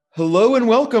Hello and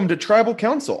welcome to Tribal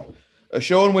Council, a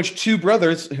show in which two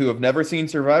brothers who have never seen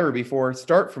Survivor before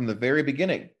start from the very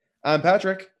beginning. I'm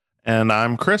Patrick. And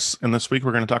I'm Chris, and this week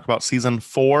we're going to talk about Season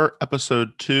 4, Episode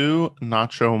 2,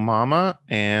 Nacho Mama,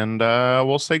 and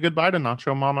we'll say goodbye to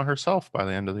Nacho Mama herself by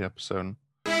the end of the episode.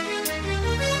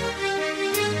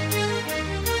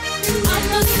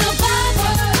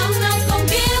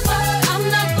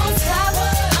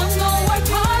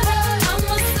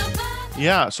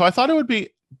 Yeah, so I thought it would be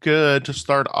good to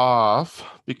start off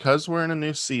because we're in a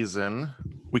new season.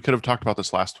 We could have talked about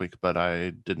this last week, but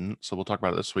I didn't, so we'll talk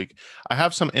about it this week. I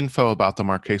have some info about the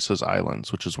Marquesas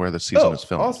Islands, which is where the season is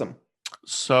filmed. Awesome.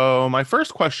 So my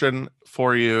first question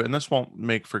for you, and this won't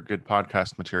make for good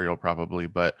podcast material probably,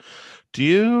 but do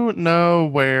you know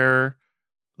where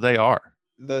they are?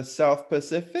 The South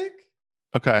Pacific?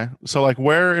 Okay, so like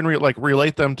where in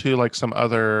relate them to like some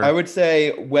other. I would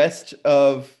say west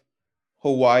of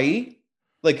Hawaii,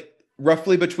 like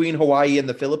roughly between Hawaii and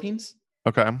the Philippines.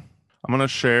 Okay. I'm going to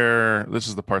share. This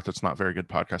is the part that's not very good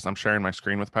podcast. I'm sharing my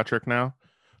screen with Patrick now.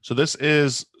 So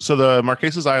the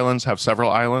Marquesas Islands have several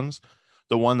islands.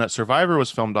 The one that Survivor was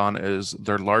filmed on is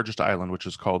their largest island, which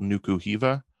is called Nuku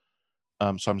Hiva.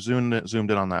 So I'm zoomed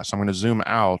in on that. So I'm going to zoom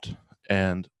out,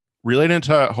 and relating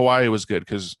to Hawaii was good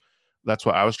because that's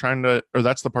what I was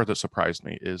that's the part that surprised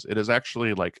me. It is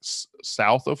actually like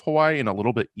south of Hawaii and a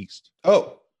little bit east.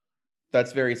 Oh,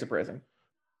 that's very surprising.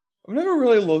 I've never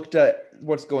really looked at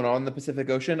what's going on in the Pacific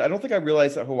Ocean. I don't think I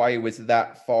realized that Hawaii was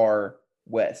that far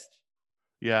west.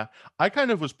 Yeah, I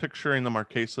kind of was picturing the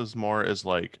Marquesas more as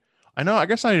like, I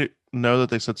guess I know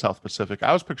that they said South Pacific.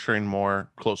 I was picturing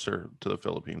more closer to the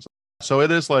Philippines. So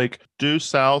it is like due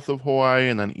south of Hawaii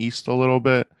and then east a little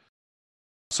bit.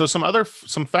 So some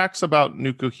facts about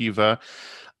Nuku Hiva.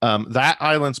 That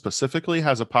island specifically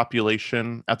has a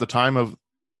population at the time of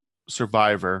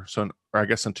Survivor. Or I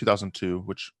guess in 2002,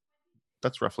 which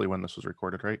that's roughly when this was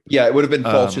recorded, right? Yeah, it would have been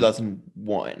fall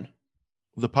 2001.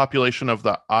 The population of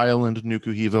the island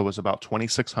Nuku Hiva was about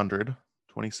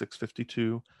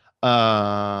 2652.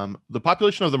 The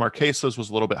population of the Marquesas was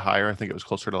a little bit higher. I think it was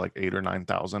closer to like 8,000 or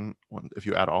 9,000 if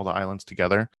you add all the islands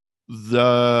together.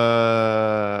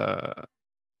 The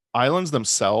islands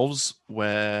themselves,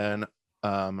 when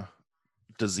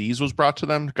disease was brought to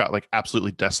them, got like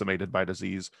absolutely decimated by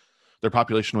disease. Their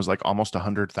population was like almost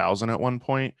 100,000 at one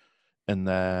point, and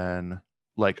then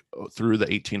like through the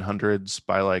 1800s,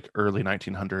 by like early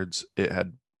 1900s, it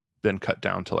had been cut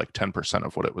down to like 10%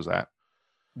 of what it was at.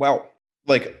 Wow,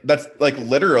 like that's like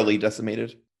literally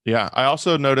decimated. Yeah, I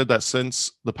also noted that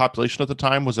since the population at the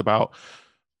time was it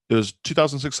was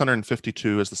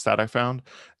 2,652 is the stat I found.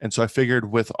 And so I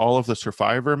figured with all of the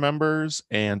Survivor members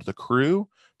and the crew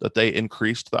that they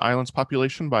increased the island's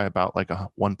population by about like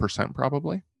 1%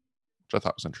 probably, which I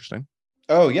thought was interesting.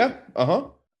 Oh, yeah.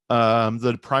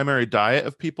 The primary diet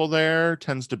of people there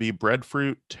tends to be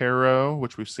breadfruit, taro,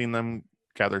 which we've seen them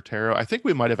gather taro. I think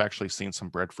we might have actually seen some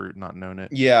breadfruit, not known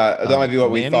it. Yeah, that might be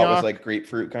what we manioc, thought was like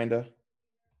grapefruit, kind of.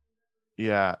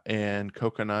 Yeah, and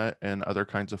coconut and other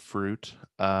kinds of fruit.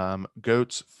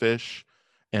 Goats, fish,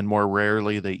 and more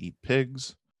rarely they eat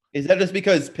pigs. Is that just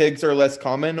because pigs are less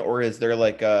common, or is there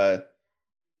like a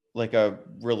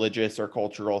religious or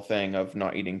cultural thing of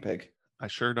not eating pig? I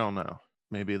sure don't know.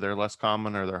 Maybe they're less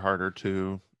common or they're harder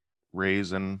to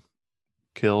raise and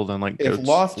kill than like if goats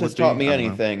Lost has taught me I don't know.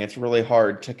 anything, it's really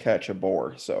hard to catch a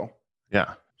boar. So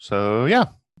yeah,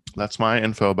 that's my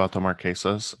info about the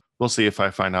Marquesas. We'll see if I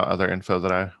find out other info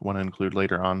that I want to include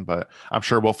later on, but I'm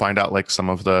sure we'll find out like some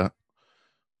of the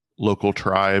local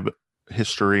tribe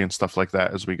history and stuff like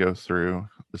that as we go through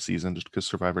the season, just because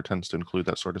Survivor tends to include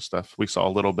that sort of stuff. We saw a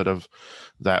little bit of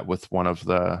that with one of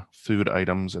the food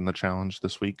items in the challenge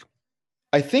this week.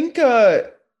 I think I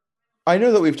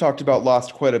know that we've talked about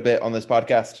Lost quite a bit on this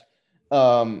podcast,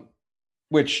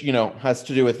 which, has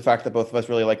to do with the fact that both of us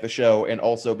really like the show, and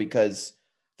also because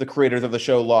the creators of the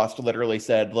show Lost literally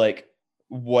said, like,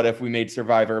 what if we made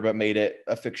Survivor but made it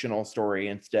a fictional story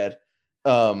instead?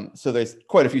 So there's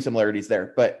quite a few similarities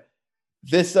there. But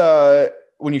this,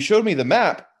 when you showed me the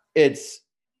map, it's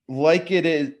like it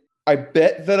is. I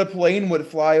bet that a plane would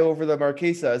fly over the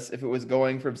Marquesas if it was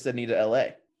going from Sydney to LA.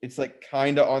 It's like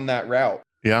kind of on that route.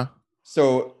 Yeah.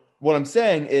 So what I'm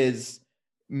saying is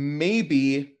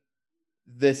maybe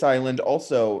this island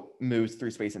also moves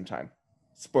through space and time.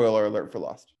 Spoiler alert for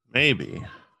Lost. Maybe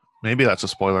that's a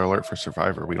spoiler alert for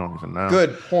Survivor. We don't even know.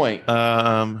 Good point.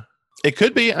 It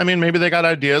could be. I mean, maybe they got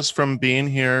ideas from being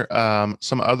here.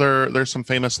 There's some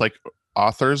famous like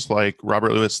authors like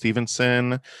Robert Louis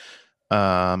Stevenson,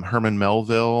 Herman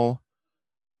Melville,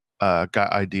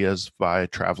 got ideas by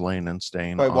traveling and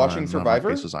staying By watching on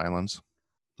Survivor? Marquesas Islands.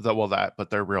 But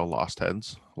they're real lost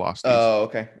heads, losties. Oh,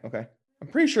 okay. I'm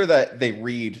pretty sure that they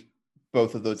read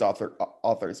both of those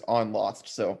authors on Lost,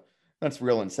 so that's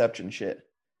real Inception shit.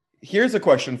 Here's a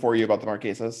question for you about the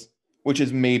Marquesas, which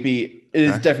is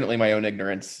definitely my own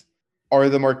ignorance. Are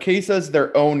the Marquesas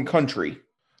their own country?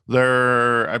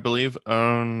 They're, I believe,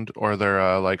 owned, or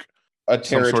they're like A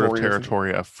some sort of territory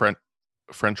territory of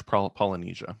French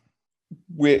Polynesia.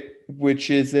 which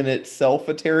is in itself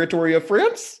a territory of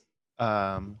France?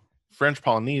 French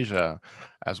Polynesia,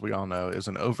 as we all know, is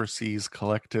an overseas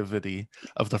collectivity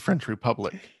of the French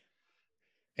Republic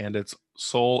and its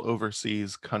sole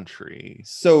overseas country.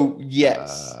 So,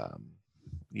 yes.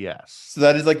 Yes. So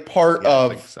that is like part I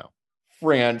think of so.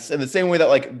 France in the same way that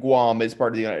like Guam is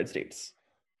part of the United States.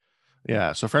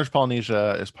 Yeah, so French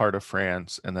Polynesia is part of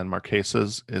France, and then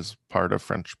Marquesas is part of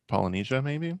French Polynesia,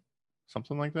 maybe?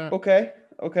 Something like that.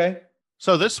 Okay.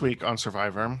 So this week on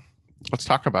Survivor, let's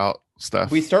talk about stuff.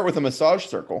 We start with a massage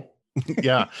circle.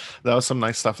 Yeah, that was some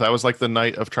nice stuff. That was like the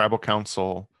night of tribal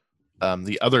council.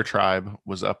 The other tribe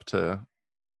was up to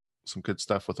some good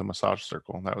stuff with a massage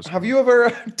circle. That was. Have you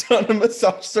ever done a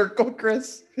massage circle,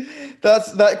 Chris?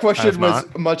 That question was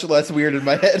much less weird in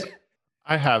my head.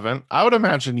 I haven't. I would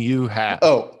imagine you have.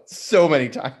 Oh, so many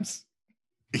times.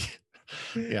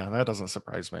 Yeah, that doesn't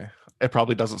surprise me. It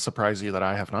probably doesn't surprise you that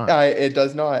I have not. It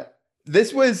does not.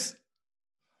 This was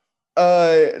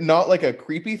not like a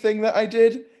creepy thing that I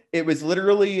did. It was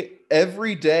literally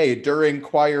every day during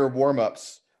choir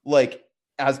warm-ups, like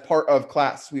as part of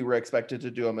class, we were expected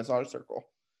to do a massage circle,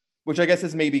 which I guess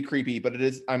is maybe creepy, but it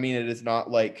is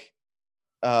not like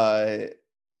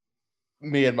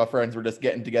me and my friends were just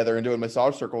getting together and doing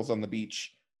massage circles on the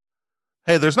beach.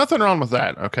 Hey, there's nothing wrong with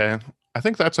that, okay? I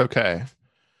think that's okay.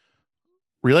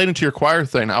 Relating to your choir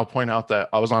thing, I'll point out that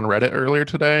I was on Reddit earlier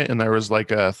today, and there was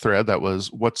like a thread that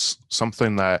was, what's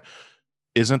something that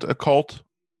isn't a cult,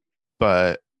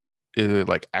 but it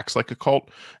like acts like a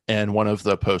cult? And one of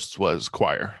the posts was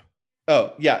choir.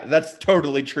 Oh, yeah, that's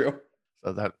totally true.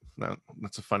 So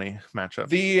that's a funny matchup.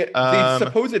 The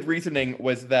supposed reasoning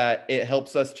was that it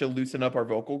helps us to loosen up our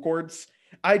vocal cords.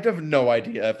 I have no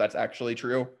idea if that's actually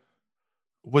true.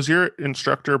 Was your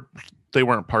instructor, they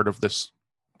weren't part of this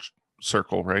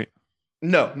circle, right?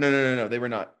 No, they were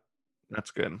not.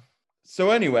 That's good.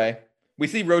 So anyway, we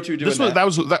see Rotu doing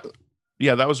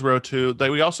that was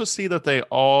Rotu. We also see that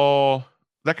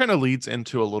that kind of leads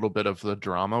into a little bit of the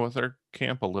drama with their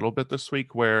camp a little bit this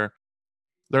week, where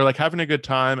they're like having a good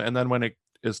time, and then when it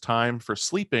is time for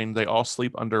sleeping, they all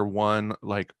sleep under one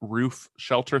like roof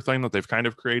shelter thing that they've kind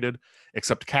of created,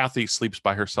 except Kathy sleeps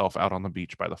by herself out on the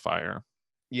beach by the fire.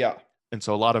 Yeah. And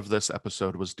so a lot of this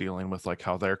episode was dealing with like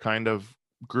how they're kind of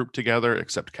grouped together,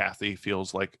 except Kathy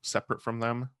feels like separate from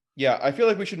them. Yeah, I feel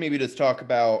like we should maybe just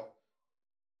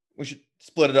we should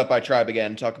split it up by tribe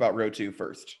again, talk about Rotu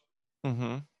first.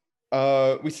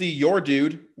 Mm-hmm. We see your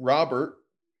dude, Robert,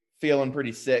 feeling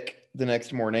pretty sick the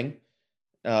next morning.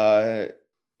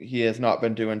 He has not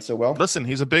been doing so well. Listen,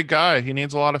 he's a big guy. He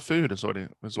needs a lot of food, is what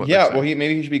yeah, well,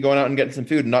 maybe he should be going out and getting some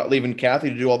food and not leaving Kathy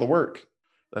to do all the work.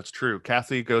 That's true.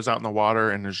 Kathy goes out in the water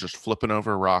and is just flipping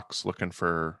over rocks looking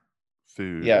for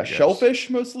food. Yeah, shellfish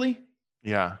mostly.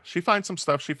 Yeah, she finds some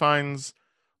stuff. She finds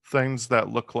things that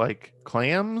look like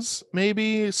clams,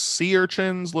 maybe sea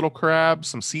urchins, little crabs,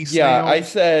 some sea snails. Yeah, I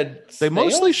said they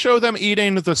mostly show them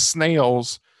eating the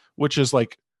snails, which is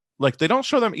like they don't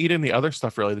show them eating the other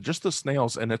stuff really, just the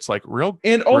snails, and it's like real.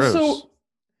 And gross. Also,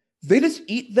 they just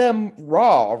eat them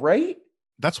raw, right?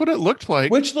 That's what it looked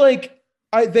like. Which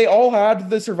they all had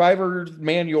the Survivor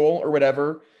manual or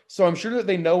whatever, so I'm sure that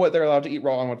they know what they're allowed to eat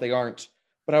raw and what they aren't.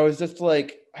 But I was just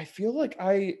like, I feel like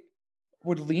I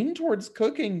would lean towards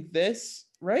cooking this,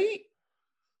 right?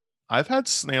 I've had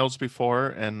snails before,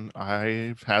 and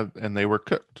they were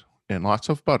cooked in lots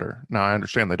of butter. Now I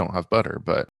understand they don't have butter,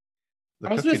 but the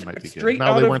cooking might be good.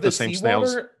 No, they weren't the same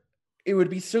snails. It would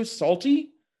be so salty.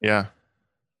 Yeah,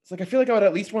 it's like I feel like I would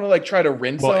at least want to like try to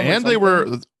rinse them. And they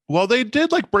were. Well, they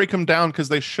did like break them down because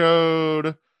they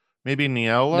showed maybe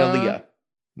Nalia,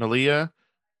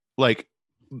 like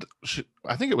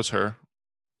I think it was her.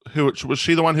 Who was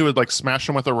she the one who would like smash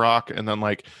them with a rock and then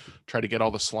like try to get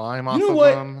all the slime off of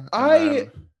them? I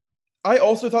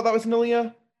also thought that was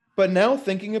Nalia, but now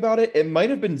thinking about it, it might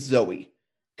have been Zoe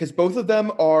because both of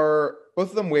them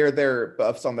wear their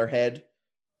buffs on their head,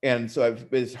 and so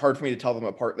it's hard for me to tell them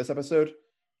apart this episode.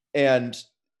 And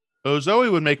Zoe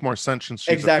would make more sense since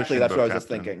she's exactly that's what I was just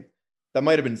thinking. That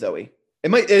might have been Zoe. It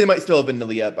might still have been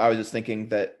Nalia. I was just thinking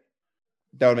that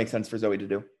would make sense for Zoe to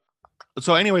do.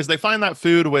 So anyways, they find that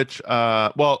food, which,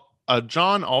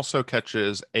 John also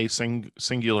catches a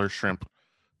singular shrimp.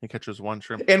 He catches one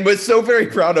shrimp. And was so very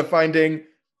proud of finding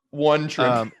one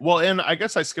shrimp. Well, and I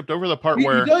guess I skipped over the part He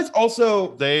where does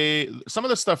also some of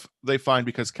the stuff they find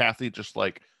because Kathy just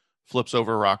like flips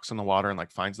over rocks in the water and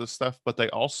like finds this stuff. But they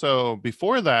also,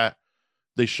 before that,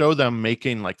 they show them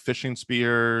making like fishing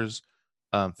spears,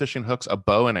 fishing hooks, a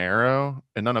bow and arrow,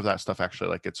 and none of that stuff actually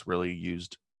like gets really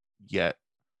used yet.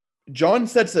 John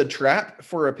sets a trap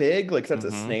for a pig, like sets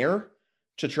a snare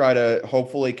to try to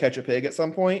hopefully catch a pig at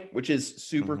some point, which is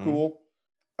super cool.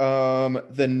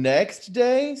 The next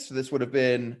day, so this would have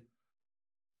been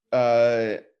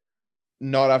not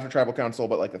after tribal council,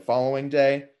 but like the following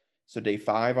day, so day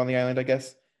 5 on the island, I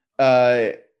guess.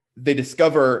 They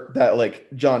discover that like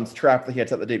John's trap that he had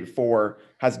set the day before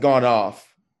has gone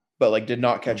off, but like did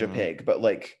not catch a pig, but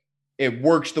like it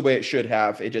worked the way it should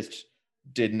have. It just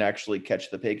didn't actually catch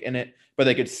the pig in it, but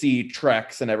they could see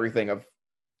tracks and everything of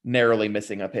narrowly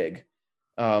missing a pig.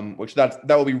 Which that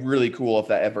will be really cool if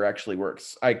that ever actually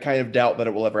works. I kind of doubt that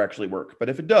it will ever actually work, but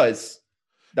if it does,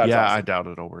 that's awesome. I doubt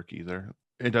it'll work either.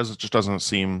 It just doesn't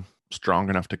seem strong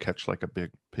enough to catch like a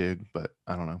big pig, but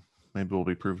I don't know. Maybe we'll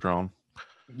be proved wrong.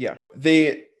 Yeah.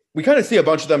 We kind of see a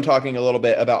bunch of them talking a little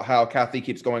bit about how Kathy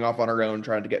keeps going off on her own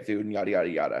trying to get food and yada yada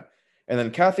yada. And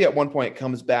then Kathy at one point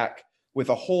comes back with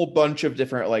a whole bunch of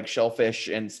different like shellfish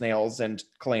and snails and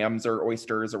clams or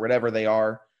oysters or whatever they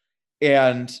are,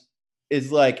 and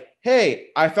is like, hey,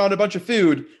 I found a bunch of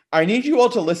food. I need you all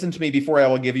to listen to me before I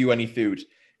will give you any food.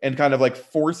 And kind of like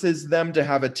forces them to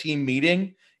have a team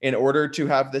meeting in order to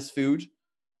have this food.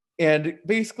 And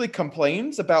basically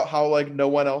complains about how like no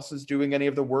one else is doing any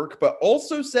of the work, but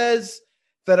also says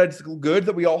that it's good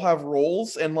that we all have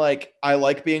roles. And like, I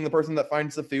like being the person that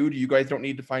finds the food. You guys don't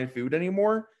need to find food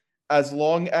anymore, as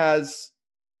long as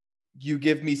you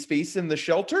give me space in the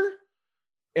shelter.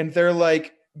 And they're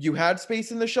like, you had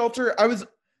space in the shelter. I was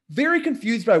very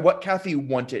confused by what Kathy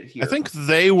wanted here. I think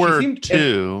they were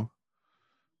too.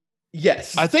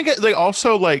 Yes. I think they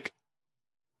also like,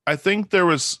 I think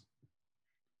there's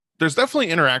definitely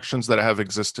interactions that have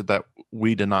existed that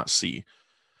we did not see,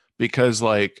 because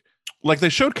like they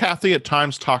showed Kathy at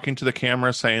times talking to the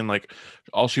camera saying like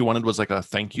all she wanted was like a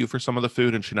thank you for some of the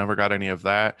food, and she never got any of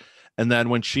that. And then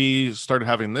when she started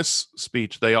having this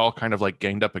speech, they all kind of like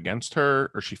ganged up against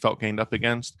her, or she felt ganged up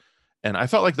against. And I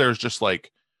felt like there's just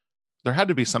like, there had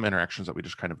to be some interactions that we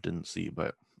just kind of didn't see,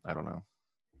 but I don't know.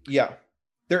 Yeah.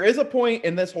 There is a point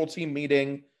in this whole team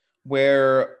meeting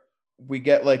where we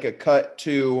get like a cut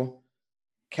to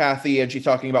Kathy, and she's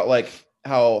talking about like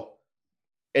how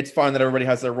it's fine that everybody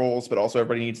has their roles, but also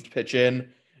everybody needs to pitch in.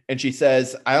 And she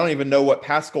says, I don't even know what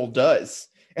Pascal does.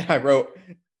 And I wrote,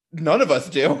 none of us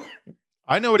do.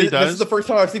 I know what he does. This is the first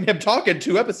time I've seen him talk in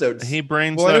 2 episodes. He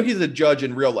brings. Well, I know he's a judge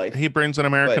in real life. He brings an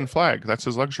American flag. That's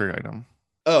his luxury item.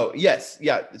 Oh, yes.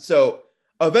 Yeah. So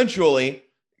eventually,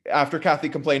 after Kathy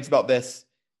complains about this,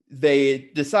 they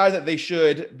decide that they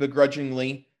should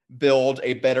begrudgingly build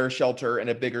a better shelter and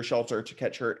a bigger shelter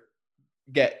to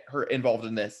get her involved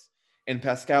in this. And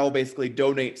Pascal basically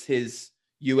donates his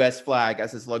U.S. flag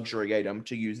as his luxury item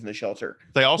to use in the shelter.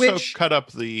 They also cut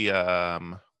up the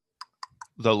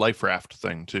life raft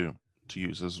thing too, to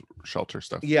use as shelter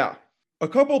stuff. Yeah. A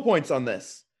couple points on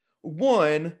this.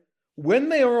 One, when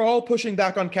they are all pushing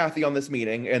back on Kathy on this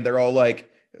meeting, and they're all like,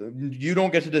 you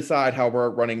don't get to decide how we're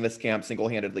running this camp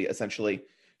single-handedly, essentially.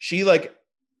 She like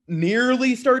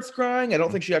nearly starts crying. I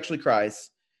don't think she actually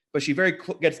cries, but she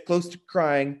gets close to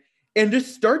crying and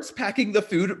just starts packing the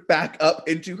food back up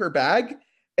into her bag.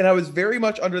 And I was very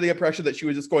much under the impression that she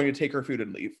was just going to take her food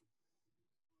and leave.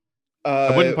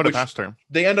 I wouldn't put it past her.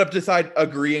 They end up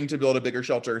agreeing to build a bigger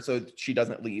shelter so she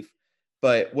doesn't leave,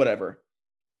 but whatever.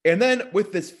 And then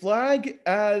with this flag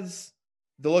as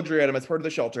the luxury item as part of the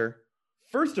shelter,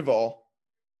 first of all,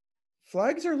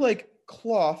 flags are like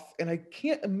cloth, and I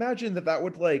can't imagine that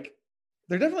would like,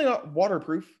 they're definitely not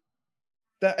waterproof.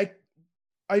 That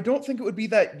I don't think it would be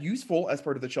that useful as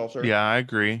part of the shelter. Yeah, I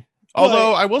agree.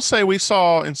 Although I will say we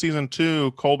saw in season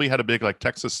 2, Colby had a big like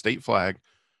Texas state flag.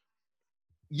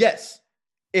 Yes.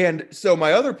 And so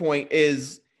my other point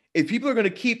is, if people are going to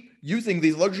keep using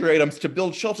these luxury items to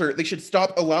build shelter, they should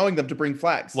stop allowing them to bring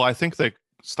flags. Well, I think they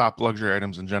stop luxury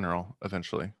items in general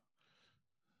eventually.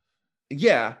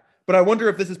 Yeah, but I wonder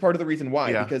if this is part of the reason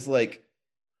why, because like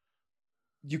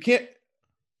you can't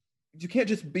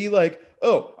just be like,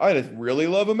 oh, I just really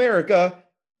love America.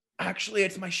 Actually,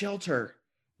 it's my shelter.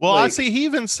 Well, I see. He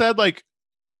even said like,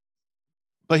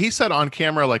 but he said on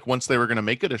camera, like once they were going to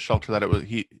make it a shelter, that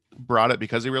he brought it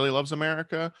because he really loves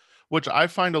America, which I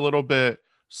find a little bit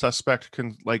suspect.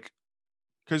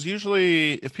 because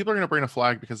usually if people are going to bring a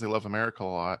flag because they love America a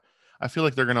lot, I feel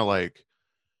like they're going to like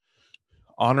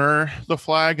honor the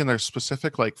flag and there's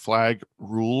specific like flag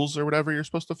rules or whatever you're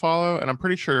supposed to follow. And I'm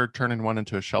pretty sure turning one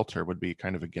into a shelter would be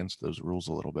kind of against those rules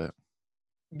a little bit.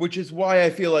 Which is why I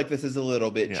feel like this is a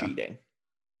little bit Yeah. cheating.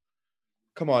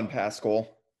 Come on, Pascal.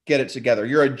 Get it together.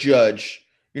 You're a judge.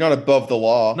 You're not above the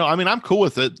law. No, I mean, I'm cool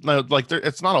with it. No, like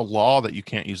it's not a law that you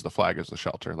can't use the flag as a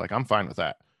shelter. Like I'm fine with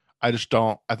that. I just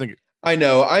don't. I think I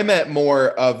know. I meant more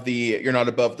of the you're not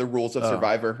above the rules of Oh,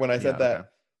 Survivor when I said yeah, that. okay.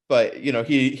 But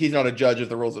he's not a judge of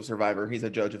the rules of Survivor. He's a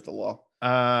judge of the law.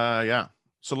 Yeah.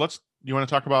 So you want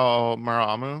to talk about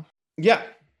Maraamu? Yeah.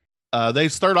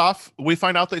 We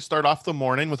find out they start off the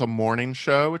morning with a morning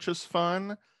show, which is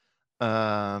fun.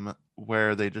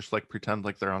 Where they just like pretend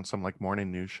like they're on some like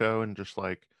morning news show and just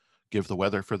like give the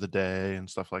weather for the day and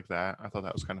stuff like that. I thought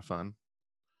that was kind of fun.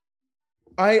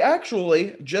 I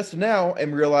actually just now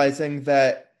am realizing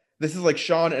that this is like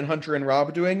Sean and Hunter and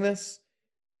Rob doing this.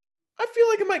 I feel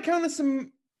like it might count as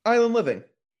some island living.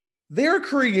 They're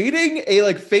creating a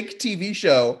like fake TV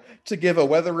show to give a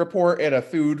weather report and a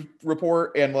food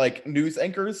report and like news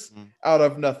anchors out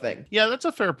of nothing. Yeah, that's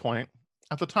a fair point.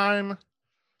 At the time,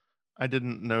 I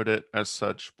didn't note it as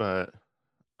such, but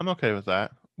I'm okay with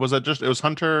that. It was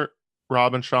Hunter,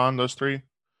 Rob, and Sean, those three?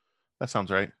 That sounds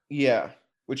right. Yeah,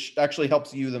 which actually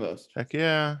helps you the most. Heck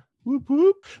yeah. Whoop,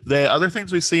 whoop. The other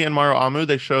things we see in Maraamu,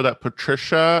 they show that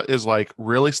Patricia is like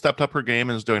really stepped up her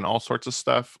game and is doing all sorts of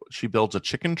stuff. She builds a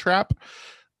chicken trap.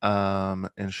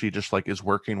 And she just like is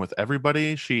working with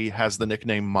everybody. She has the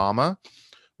nickname Mama,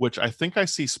 which I think I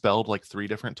see spelled like 3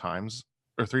 different times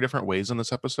or 3 different ways in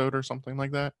this episode or something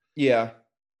like that. Yeah.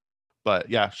 But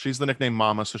yeah, she's the nickname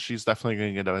Mama, so she's definitely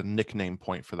going to get a nickname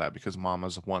point for that because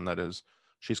Mama's one that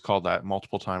she's called that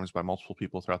multiple times by multiple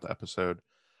people throughout the episode.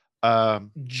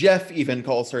 Jeff even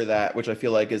calls her that, which I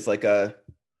feel like is like a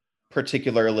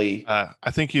particularly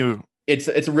I think it's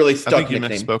a really stuck I think you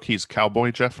nickname. misspoke. He's Cowboy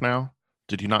Jeff now.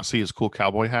 Did you not see his cool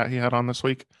cowboy hat he had on this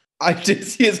week? I did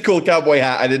see his cool cowboy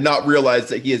hat. I did not realize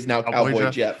that he is now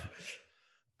Cowboy Jeff.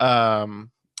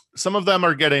 Some of them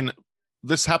are getting,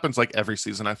 this happens like every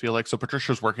season, I feel like. So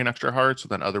Patricia's working extra hard, so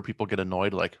then other people get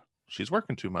annoyed, like she's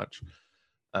working too much,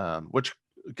 which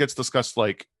gets discussed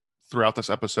like throughout this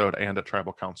episode and at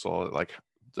Tribal Council, like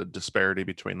the disparity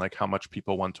between like how much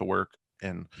people want to work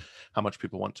and how much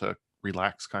people want to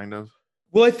relax, kind of.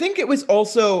 Well, I think it was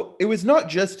not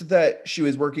just that she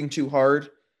was working too hard,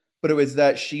 but it was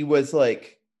that she was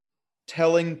like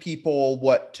telling people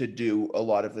what to do a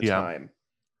lot of the time.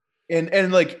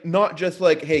 And like, not just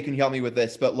like, hey, can you help me with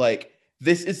this? But like,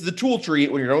 this is the tool tree.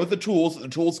 When you're done with the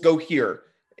tools go here.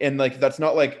 And like, that's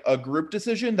not like a group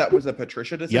decision. That was a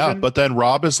Patricia decision. Yeah, but then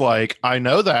Rob is like, I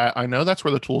know that's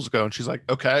where the tools go. And she's like,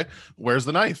 okay, where's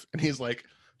the knife? And he's like,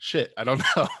 shit, I don't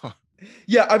know.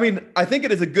 Yeah, I mean, I think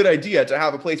it is a good idea to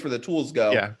have a place where the tools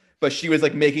go. Yeah. But she was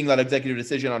like making that executive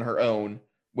decision on her own,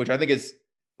 which I think is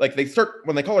like,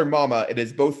 when they call her Mama, it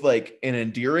is both like an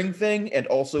endearing thing and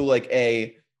also like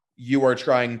you are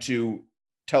trying to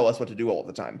tell us what to do all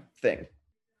the time thing.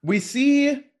 We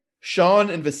see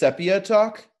Sean and Vecepia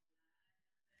talk.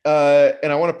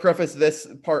 And I want to preface this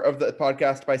part of the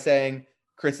podcast by saying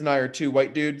Chris and I are 2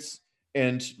 white dudes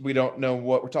and we don't know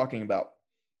what we're talking about.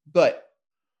 But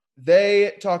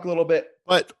they talk a little bit.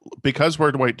 But because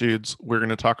we're white dudes, we're going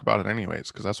to talk about it anyways,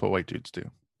 because that's what white dudes do.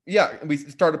 Yeah, we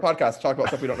start a podcast to talk about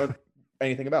stuff we don't know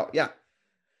anything about. Yeah.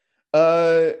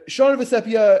 Sean and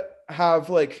Vecepia have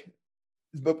like,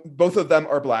 both of them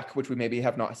are Black, which we maybe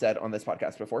have not said on this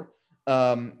podcast before.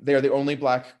 They are the only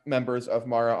Black members of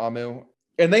Maraamu.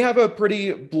 And they have a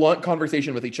pretty blunt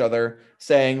conversation with each other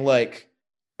saying like,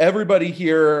 everybody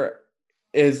here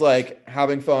is like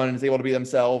having fun and is able to be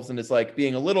themselves and is like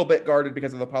being a little bit guarded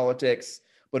because of the politics,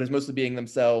 but is mostly being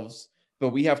themselves. But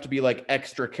we have to be like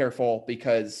extra careful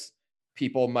because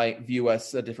people might view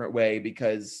us a different way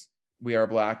because we are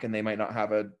Black and they might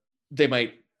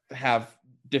have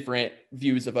different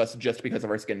views of us just because of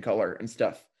our skin color and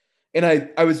stuff. And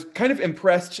I was kind of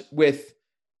impressed with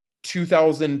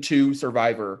 2002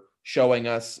 Survivor showing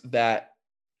us that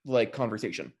like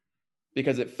conversation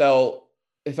because it felt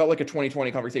like a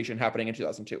 2020 conversation happening in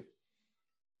 2002.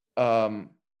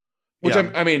 Which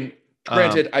Yeah. I mean,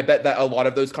 granted, I bet that a lot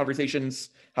of those conversations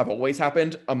have always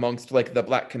happened amongst like the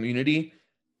Black community.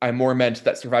 I more meant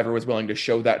that Survivor was willing to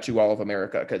show that to all of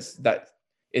America because that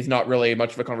is not really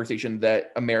much of a conversation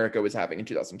that America was having in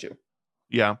 2002.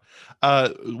 Yeah.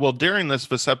 Well, during this,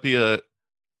 Vecepia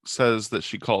says that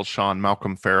she calls Sean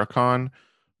Malcolm Farrakhan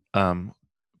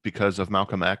because of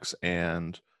Malcolm X,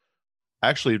 and I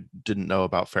actually didn't know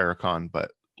about Farrakhan,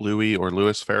 but Louis or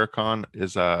Louis Farrakhan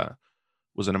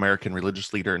was an American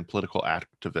religious leader and political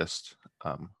activist,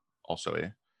 also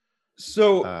a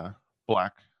So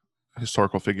Black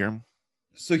historical figure.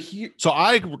 so here So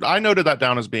I noted that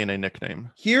down as being a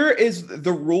nickname. here is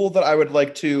the rule that I would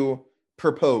like to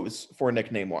propose for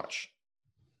Nickname Watch.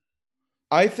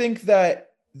 I think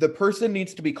that the person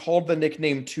needs to be called the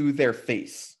nickname to their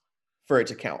face for it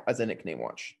to count as a Nickname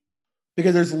Watch.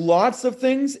 Because there's lots of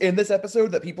things in this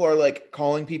episode that people are like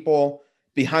calling people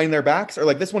behind their backs, or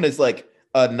like this one is like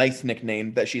a nice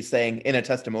nickname that she's saying in a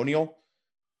testimonial,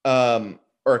 or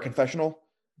a confessional.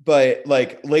 But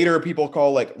like later people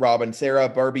call like Rob and Sarah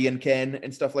Barbie and Ken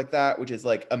and stuff like that, which is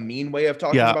like a mean way of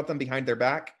talking about them behind their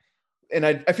back. And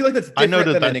I feel like that's different I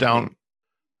noted than that down.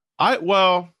 I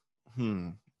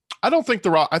don't think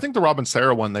I think the Rob and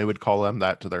Sarah one, they would call them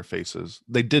that to their faces.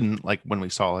 They didn't, like, when we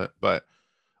saw it, but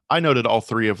I noted all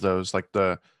three of those, like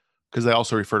because they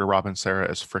also refer to Rob and Sarah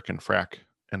as Frick and Frack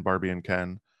and Barbie and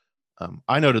Ken.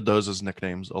 I noted those as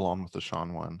nicknames along with the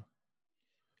Sean one.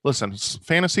 Listen,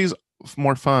 fantasy's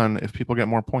more fun if people get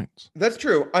more points. That's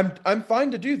true. I'm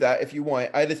fine to do that if you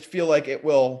want. I just feel like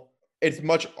it's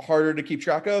much harder to keep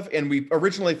track of. And we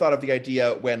originally thought of the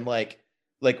idea when like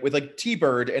with like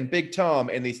T-Bird and Big Tom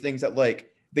and these things that like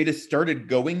they just started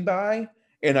going by.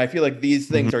 And I feel like these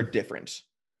things are different.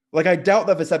 Like I doubt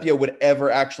that Vesepia would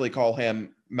ever actually call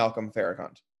him Malcolm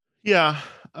Farrakhan. Yeah,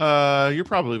 you're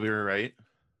probably very right.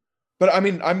 But I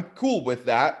mean, I'm cool with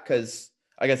that because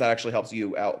I guess that actually helps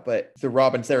you out. But the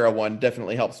Rob and Sarah one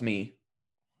definitely helps me.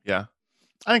 Yeah,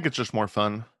 I think it's just more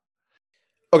fun.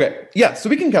 Okay, yeah, so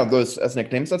we can count those as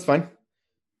nicknames. That's fine.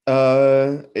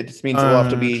 It just means we'll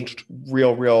have to be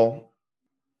real.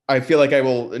 I feel like I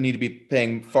will need to be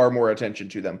paying far more attention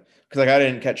to them because like I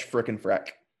didn't catch Frick and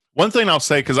Frack. One thing I'll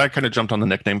say, because I kind of jumped on the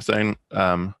nickname thing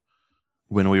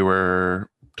when we were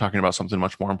talking about something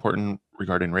much more important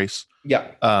regarding race.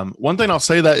 Yeah. One thing I'll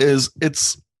say that is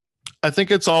I think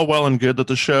it's all well and good that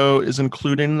the show is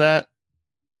including that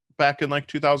back in like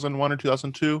 2001 or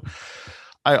 2002.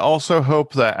 I also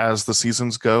hope that as the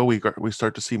seasons go, we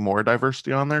start to see more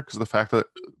diversity on there, because the fact that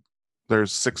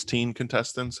there's 16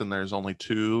 contestants and there's only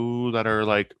 2 that are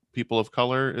like people of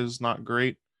color is not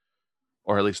great,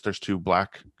 or at least there's 2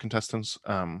 Black contestants.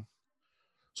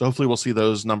 So hopefully we'll see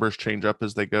those numbers change up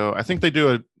as they go. I think they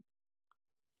do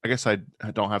I guess I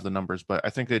don't have the numbers, but I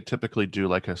think they typically do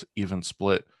like a even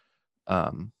split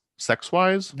sex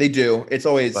wise. They do. It's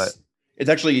always it's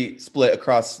actually split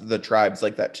across the tribes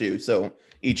like that too. So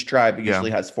each tribe usually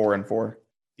has 4 and 4.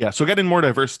 Yeah, so getting more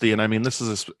diversity, and I mean, this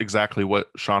is exactly what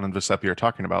Sean and Vesepia are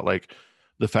talking about, like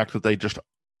the fact that they just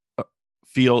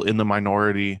feel in the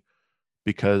minority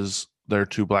because they're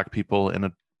 2 Black people in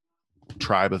a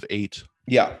tribe of 8.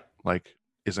 Yeah, like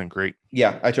isn't great.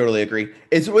 Yeah, I totally agree.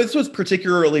 This was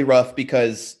particularly rough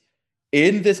because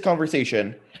in this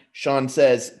conversation, Sean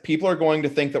says people are going to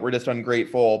think that we're just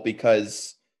ungrateful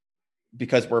because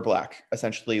we're Black.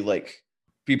 Essentially, like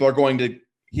people are going to.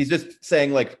 He's just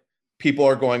saying like people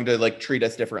are going to like treat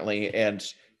us differently, and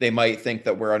they might think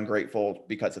that we're ungrateful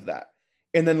because of that.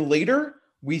 And then later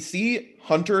we see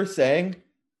Hunter saying,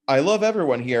 "I love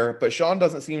everyone here," but Sean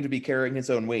doesn't seem to be carrying his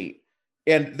own weight.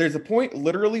 And there's a point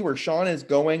literally where Sean is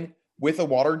going with a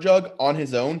water jug on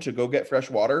his own to go get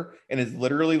fresh water and is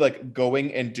literally like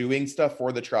going and doing stuff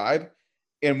for the tribe.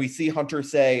 And we see Hunter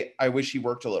say, "I wish he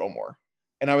worked a little more."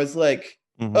 And I was like,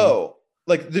 oh,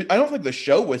 like I don't think the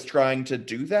show was trying to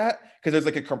do that because there's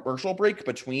like a commercial break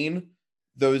between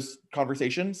those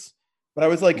conversations. But I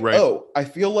was like, oh, I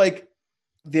feel like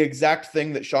the exact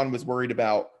thing that Sean was worried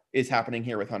about is happening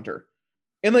here with Hunter.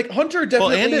 And like Hunter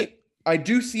definitely, I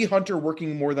do see Hunter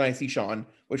working more than I see Sean,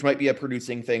 which might be a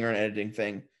producing thing or an editing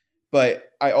thing. But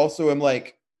I also am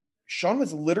like, Sean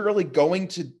was literally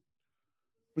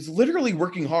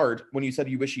working hard when you said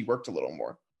you wish he worked a little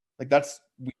more. Like that's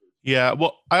weird. Yeah,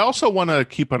 well, I also want to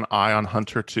keep an eye on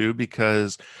Hunter too,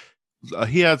 because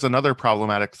he has another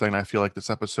problematic thing, I feel like, this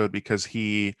episode, because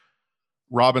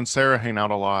Rob and Sarah hang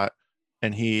out a lot,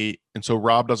 and so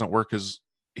Rob doesn't work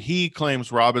he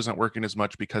claims Rob isn't working as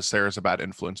much because Sarah's a bad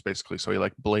influence, basically. So he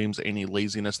like blames any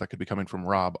laziness that could be coming from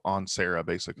Rob on Sarah,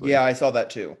 basically. Yeah, I saw that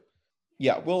too.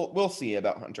 Yeah, we'll see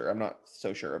about Hunter. I'm not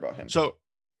so sure about him. So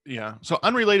yeah, so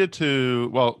related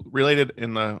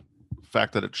in the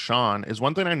fact that it's Sean, is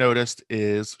one thing I noticed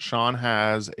is Sean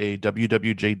has a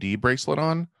WWJD bracelet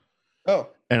on. Oh.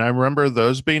 And I remember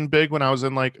those being big when I was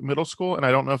in like middle school, and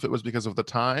I don't know if it was because of the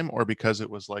time or because it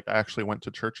was like I actually went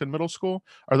to church in middle school.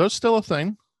 Are those still a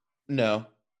thing? No,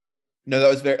 that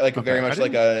was very much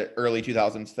like a early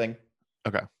 2000s thing.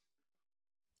 Okay.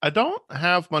 I don't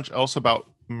have much else about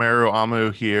Meru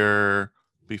Amu here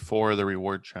before the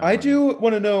reward challenge. I do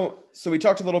want to know. So we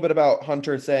talked a little bit about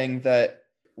Hunter saying that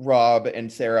Rob and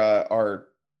Sarah are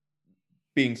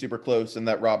being super close and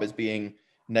that Rob is being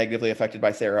negatively affected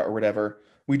by Sarah or whatever.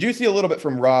 We do see a little bit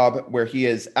from Rob where he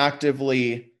is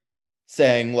actively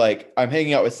saying, like, I'm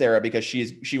hanging out with Sarah because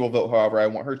she will vote however I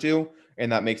want her to,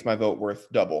 and that makes my vote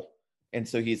worth double. And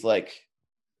so he's like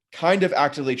kind of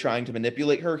actively trying to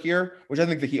manipulate her here, which I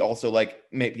think that he also like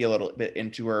may be a little bit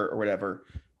into her or whatever.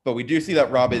 But we do see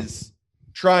that Rob is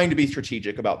trying to be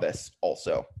strategic about this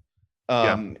also.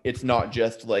 It's not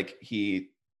just like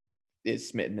he is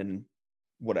smitten and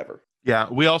whatever. Yeah,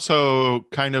 we also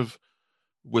kind of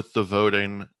with the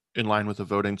voting, in line with the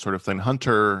voting sort of thing,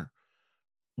 Hunter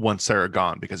wants Sarah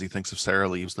gone because he thinks if Sarah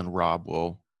leaves, then Rob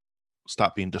will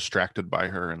stop being distracted by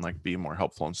her and like be more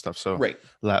helpful and stuff. So right.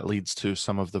 That leads to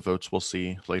some of the votes we'll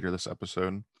see later this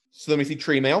episode. So then we see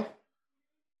tree mail.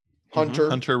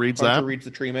 Hunter reads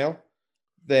the tree mail.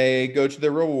 They go to the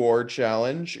reward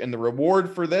challenge, and the reward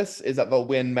for this is that they'll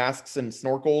win masks and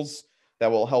snorkels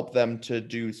that will help them to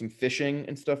do some fishing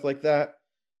and stuff like that.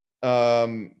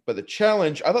 But the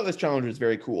challenge, I thought this challenge was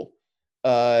very cool.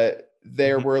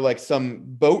 There were like some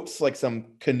boats, like some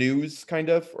canoes kind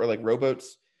of, or like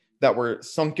rowboats that were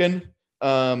sunken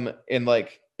in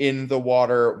like in the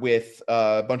water with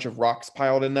a bunch of rocks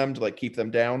piled in them to like keep them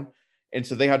down. And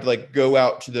so they had to like go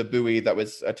out to the buoy that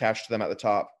was attached to them at the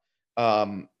top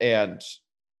and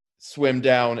swim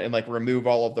down and like remove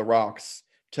all of the rocks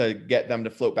to get them to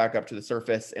float back up to the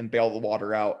surface and bail the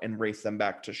water out and race them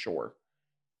back to shore.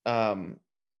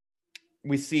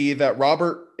 We see that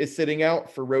Robert is sitting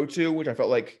out for row 2, which I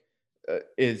felt like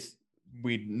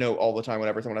we know all the time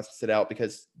whenever someone has to sit out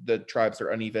because the tribes are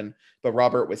uneven. But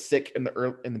Robert was sick in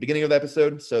the beginning of the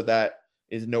episode, so that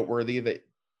is noteworthy that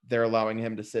they're allowing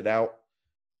him to sit out.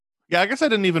 Yeah, I guess I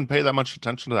didn't even pay that much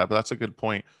attention to that, but that's a good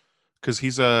point because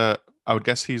I would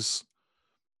guess he's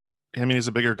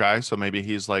a bigger guy, so maybe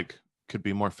he's like could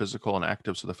be more physical and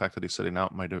active. So the fact that he's sitting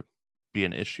out might be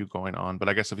an issue going on. But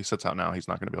I guess if he sits out now, he's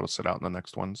not going to be able to sit out in the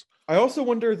next ones. I also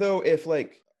wonder though if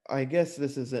like I guess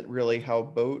this isn't really how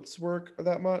boats work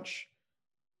that much,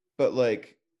 but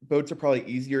like boats are probably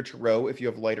easier to row if you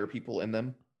have lighter people in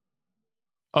them.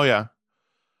 Oh yeah.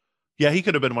 Yeah, he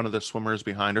could have been one of the swimmers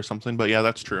behind or something, but yeah,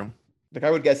 that's true. Like I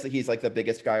would guess that he's like the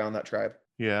biggest guy on that tribe.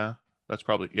 Yeah, that's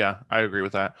probably, yeah, I agree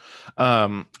with that.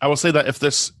 I will say that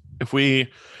if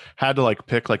we had to like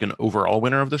pick like an overall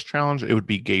winner of this challenge, it would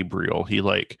be Gabriel. He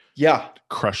like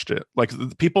crushed it.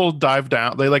 Like people dive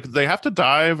down, they have to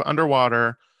dive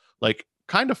underwater like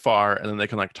kind of far, and then they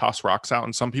can like toss rocks out,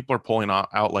 and some people are pulling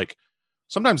out like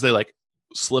sometimes they like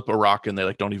slip a rock and they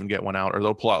like don't even get one out, or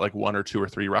they'll pull out like 1 or 2 or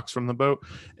 3 rocks from the boat,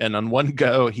 and on one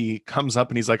go he comes up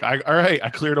and he's like, all right, I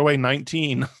cleared away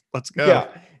 19. Let's go. Yeah,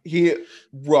 he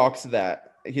rocks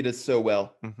that. He does so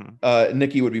well.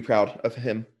 Nikki would be proud of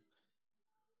him.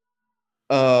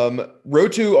 Row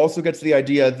 2 also gets the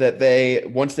idea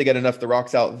that once they get enough of the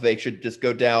rocks out, they should just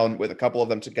go down with a couple of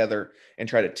them together and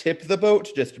try to tip the boat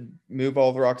to just move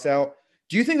all the rocks out.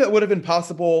 Do you think that would have been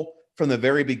possible from the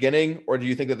very beginning, or do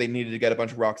you think that they needed to get a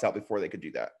bunch of rocks out before they could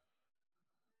do that?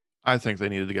 I think they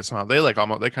needed to get some out.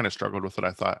 They kind of struggled with it,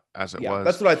 I thought, as it was.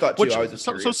 That's what I thought too. I was just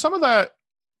so some of that,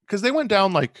 because they went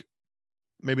down like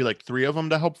maybe like 3 of them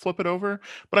to help flip it over.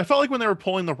 But I felt like when they were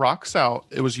pulling the rocks out,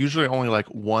 it was usually only like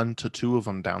 1 to 2 of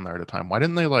them down there at a time. Why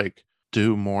didn't they like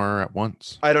do more at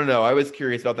once? I don't know. I was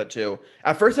curious about that too.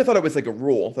 At first, I thought it was like a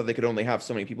rule that they could only have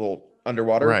so many people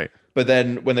underwater. Right. But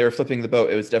then when they were flipping the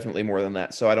boat, it was definitely more than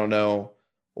that. So I don't know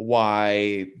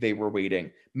why they were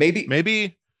waiting.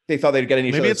 Maybe they thought they'd get in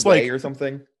each other's way or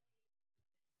something.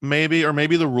 Maybe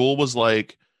the rule was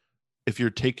like, if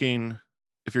you're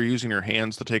using your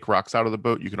hands to take rocks out of the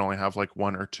boat, you can only have like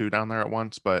 1 or 2 down there at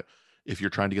once. But if you're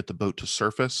trying to get the boat to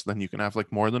surface, then you can have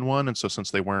like more than 1. And so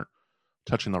since they weren't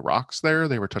touching the rocks there,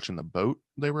 they were touching the boat,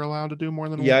 they were allowed to do more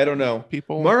than 1. I don't know.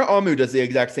 People. Mara Amu does the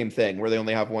exact same thing where they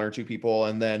only have 1 or 2 people.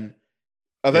 And then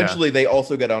eventually they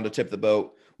also get on to tip the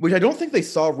boat, which I don't think they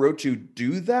saw Row 2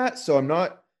 do that. So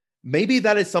maybe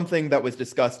that is something that was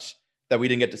discussed that we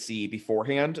didn't get to see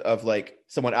beforehand, of like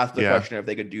someone asked the question if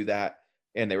they could do that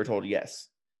and they were told yes.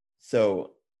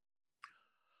 So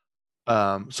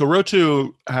Row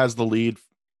 2 has the lead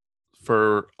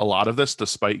for a lot of this,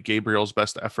 despite Gabriel's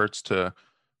best efforts to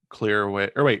clear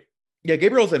away. Or wait, yeah,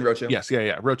 Gabriel's in Row 2. Yes,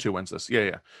 yeah. Row 2 wins this.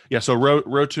 Yeah. So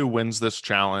Row 2 wins this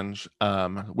challenge,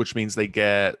 which means they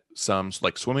get some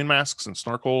like swimming masks and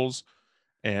snorkels,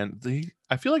 and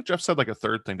I feel like Jeff said like a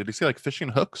third thing. Did he say like fishing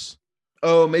hooks?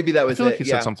 Oh, maybe that was I feel like he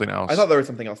said something else. I thought there was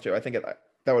something else too. I think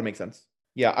that would make sense.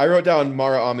 Yeah, I wrote down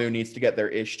Mara Amu needs to get their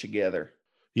ish together.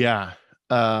 Yeah.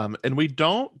 And we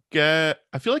don't get,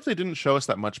 I feel like they didn't show us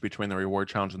that much between the reward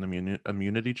challenge and the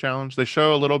immunity challenge. They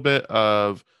show a little bit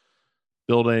of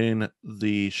building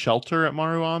the shelter at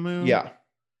Maruamu. Yeah.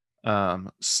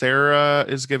 Sarah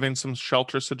is giving some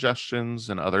shelter suggestions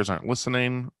and others aren't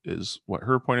listening, is what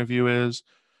her point of view is.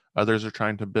 Others are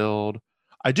trying to build.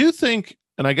 I do think,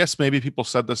 and I guess maybe people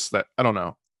said this, that I don't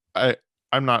know.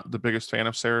 I'm not the biggest fan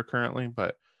of Sarah currently,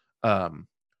 but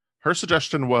her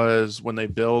suggestion was when they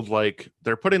build, like,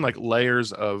 they're putting like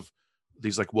layers of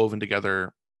these like woven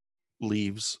together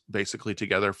leaves basically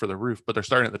together for the roof, but they're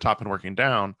starting at the top and working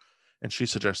down. And she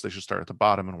suggests they should start at the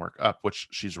bottom and work up, which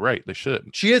she's right. They should.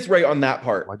 She is right on that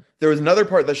part. What? There was another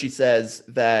part that she says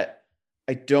that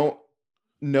I don't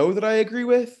know that I agree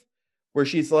with, where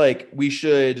she's like, we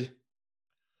should,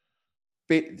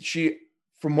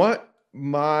 from what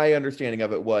my understanding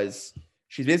of it was,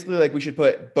 she's basically like, we should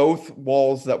put both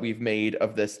walls that we've made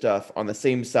of this stuff on the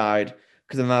same side,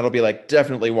 because then that'll be like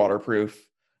definitely waterproof,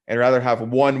 and rather have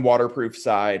one waterproof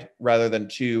side rather than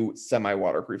two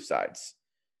semi-waterproof sides.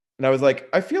 And I was like,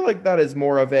 I feel like that is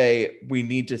more of a, we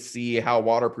need to see how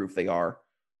waterproof they are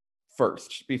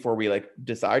first before we like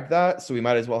decide that. So we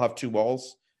might as well have two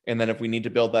walls. And then if we need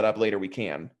to build that up later, we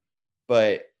can.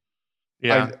 But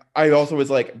yeah, I also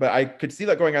was like, but I could see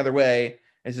that going either way.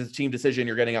 It's just a team decision.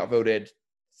 You're getting outvoted.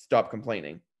 Stop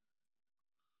complaining.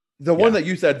 The one that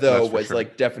you said, though, was sure.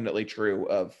 Like definitely true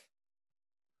of,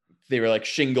 they were like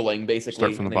shingling basically.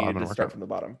 Start from the bottom and start from the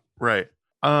bottom. Right.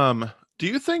 Do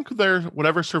you think their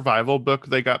whatever survival book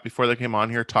they got before they came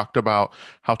on here talked about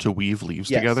how to weave leaves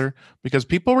together? Because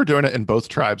people were doing it in both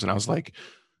tribes, and I was like,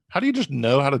 how do you just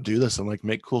know how to do this and like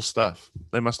make cool stuff?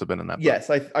 They must have been in that book. Yes,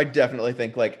 I definitely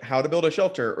think like how to build a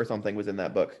shelter or something was in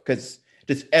that book, because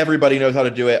just everybody knows how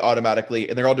to do it automatically,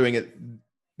 and they're all doing it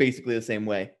basically the same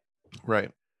way.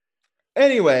 Right.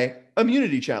 Anyway,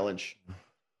 immunity challenge.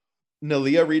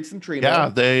 Nalia reads some tree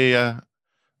law. Yeah,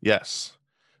 yes.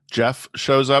 Jeff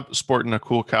shows up sporting a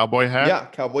cool cowboy hat. Yeah,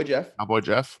 Cowboy Jeff. Cowboy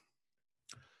Jeff.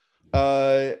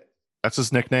 That's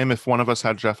his nickname. If one of us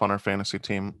had Jeff on our fantasy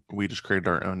team, we just created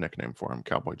our own nickname for him,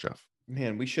 Cowboy Jeff.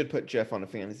 Man, we should put Jeff on a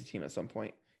fantasy team at some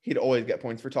point. He'd always get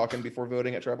points for talking before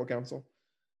voting at tribal council.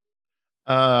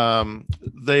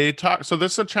 They talk. So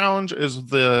this challenge is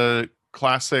the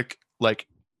classic like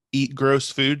eat gross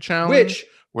food challenge,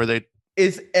 where they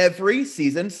is every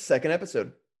season's second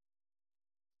episode.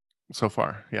 So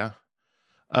far, yeah.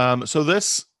 So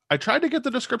this, I tried to get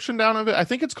the description down of it. I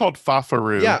think it's called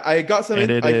Fafaru. Yeah, I got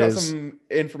some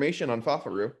information on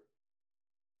Fafaru.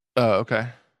 Oh, okay.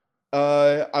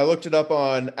 I looked it up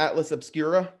on Atlas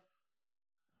Obscura.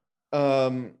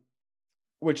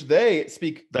 Which they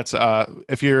speak. That's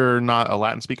if you're not a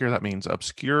Latin speaker, that means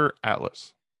Obscure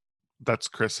Atlas. That's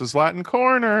Chris's Latin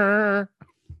corner.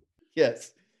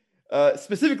 Yes.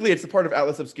 Specifically, it's a part of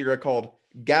Atlas Obscura called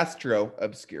Gastro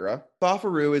Obscura.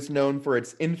 Fafaru is known for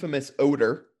its infamous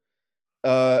odor,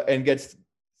 and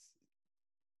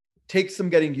takes some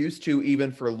getting used to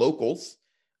even for locals.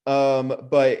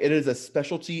 But it is a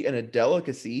specialty and a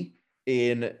delicacy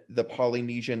in the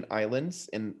Polynesian Islands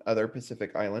and other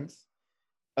Pacific islands.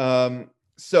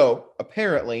 So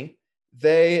apparently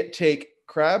they take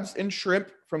crabs and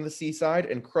shrimp from the seaside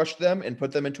and crush them and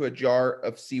put them into a jar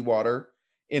of seawater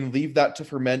and leave that to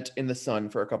ferment in the sun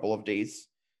for a couple of days,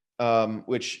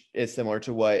 which is similar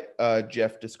to what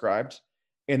Jeff described.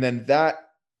 And then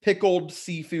that pickled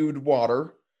seafood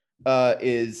water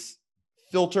is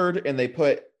filtered, and they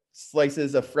put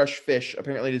slices of fresh fish.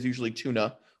 Apparently it is usually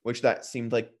tuna, which that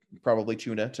seemed like probably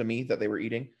tuna to me that they were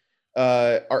eating,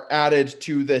 are added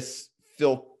to this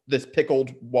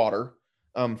pickled water,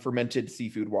 fermented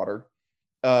seafood water.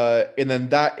 And then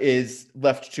that is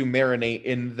left to marinate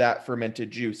in that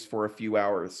fermented juice for a few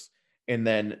hours. And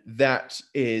then that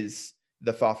is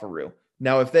the Fafaru.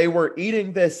 Now, if they were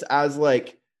eating this as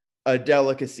like a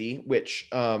delicacy, which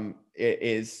it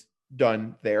is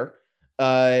done there,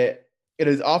 it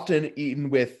is often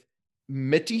eaten with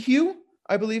mitihu,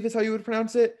 I believe is how you would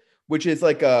pronounce it, which is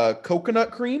like a coconut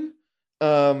cream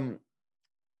that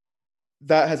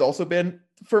has also been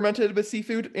fermented with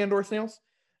seafood and or snails.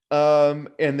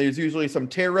 And there's usually some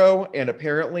taro, and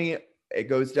apparently it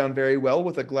goes down very well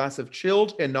with a glass of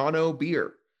chilled Hinano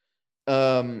beer.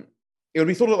 It would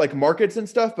be sold at like markets and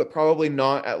stuff, but probably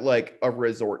not at like a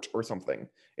resort or something.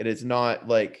 It is not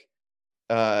like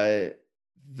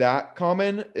that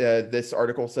common. This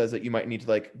article says that you might need to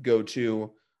like go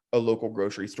to a local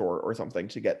grocery store or something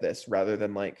to get this rather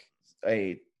than like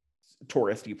a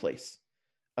touristy place.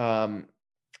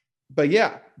 But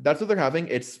yeah, that's what they're having.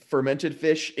 It's fermented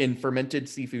fish in fermented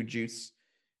seafood juice.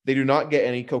 They do not get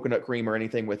any coconut cream or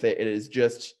anything with it. It is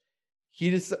just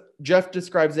Jeff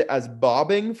describes it as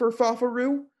bobbing for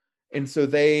Fafaru, and so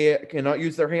they cannot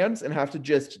use their hands and have to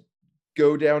just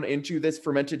go down into this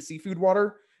fermented seafood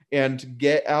water and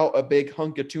get out a big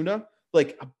hunk of tuna,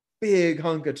 like a big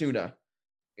hunk of tuna,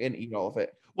 and eat all of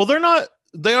it. Well,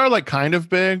 they are like kind of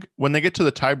big. When they get to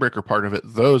the tiebreaker part of it,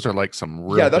 those are like some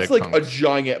real that's big like hunks. a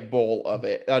giant bowl of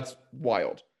it. That's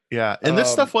wild. Yeah, and this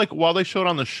stuff, like while they showed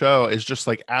on the show, is just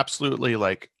like absolutely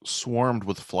like swarmed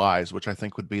with flies, which I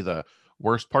think would be the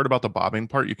worst part about the bobbing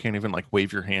part. You can't even like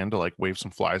wave your hand to like wave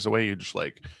some flies away. You just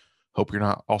like hope you're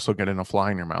not also getting a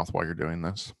fly in your mouth while you're doing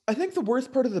this. I think the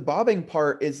worst part of the bobbing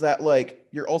part is that like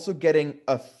you're also getting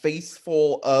a face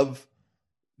full of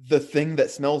the thing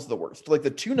that smells the worst. Like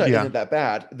the tuna isn't that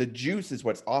bad. The juice is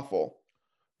what's awful.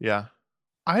 Yeah.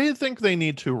 I think they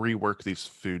need to rework these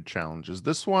food challenges.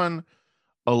 This one,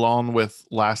 along with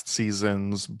last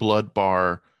season's Blood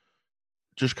Bar,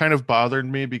 just kind of bothered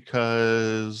me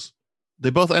because they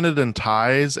both ended in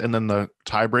ties, and then the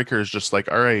tiebreaker is just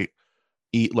like, all right,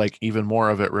 eat like even more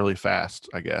of it really fast,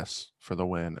 I guess, for the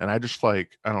win. And I just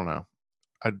like, I don't know.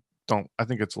 I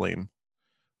think it's lame.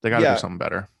 They got to do something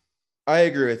better. I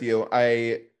agree with you.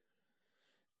 I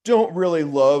don't really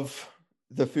love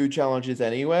the food challenges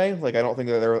anyway. Like, I don't think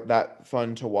that they're that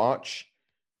fun to watch.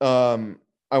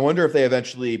 I wonder if they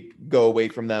eventually go away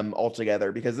from them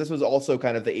altogether, because this was also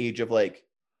kind of the age of like,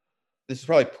 this is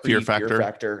probably Fear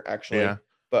Factor actually,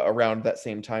 but around that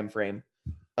same time frame.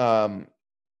 And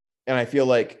I feel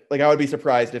like I would be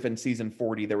surprised if in season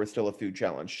 40 there was still a food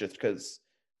challenge, just because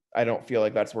I don't feel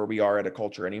like that's where we are at a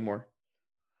culture anymore.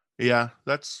 Yeah,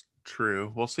 that's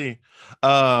true. We'll see.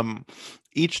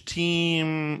 Each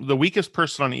team, the weakest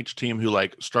person on each team who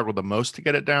like struggled the most to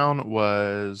get it down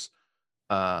was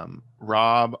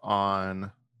Rob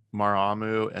on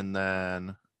Maramu, and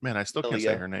then I still can't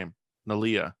say her name,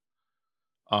 Nalia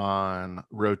on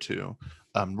Rotu.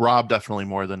 Rob definitely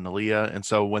more than Nalia, and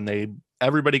so when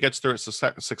everybody gets through it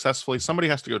successfully, somebody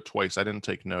has to go twice. I didn't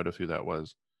take note of who that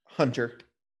was. Hunter.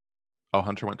 Oh,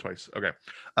 Hunter went twice. Okay.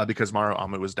 Because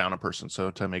Maramu was down a person.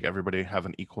 So to make everybody have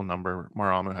an equal number,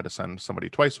 Maramu had to send somebody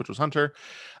twice, which was Hunter.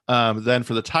 Then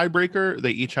for the tiebreaker,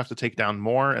 they each have to take down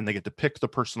more, and they get to pick the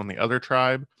person on the other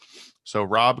tribe. So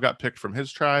Rob got picked from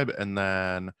his tribe, and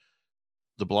then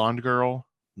the blonde girl,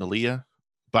 Nalia.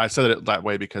 But I said it that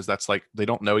way because that's like, they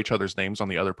don't know each other's names on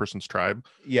the other person's tribe.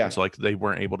 Yeah. And so like they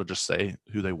weren't able to just say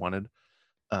who they wanted.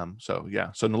 So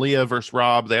yeah. So Nalia versus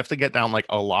Rob, they have to get down like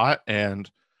a lot,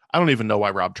 and I don't even know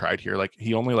why Rob tried here. Like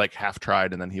he only like half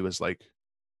tried, and then he was like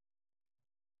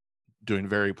doing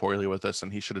very poorly with this,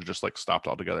 and he should have just like stopped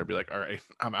altogether and be like, all right,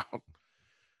 I'm out.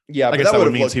 Yeah, I but guess that would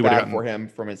have means looked he would have bad for him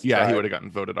from his he tribe. would have gotten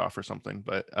voted off or something.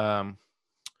 But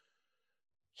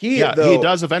he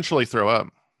does eventually throw up.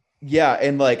 Yeah,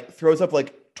 and like throws up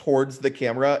like towards the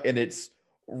camera, and it's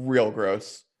real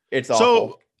gross. It's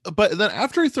awful. So, but then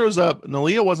after he throws up,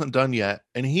 Nalia wasn't done yet,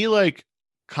 and he like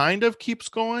kind of keeps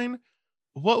going.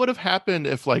 What would have happened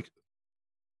if like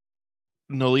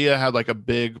Nalia had like a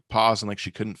big pause and like she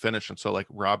couldn't finish, and so like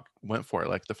Rob went for it?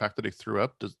 Like the fact that he threw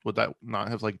up, would that not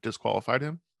have like disqualified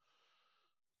him?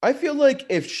 I feel like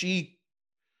if she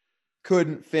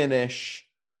couldn't finish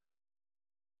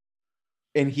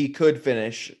and he could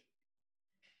finish,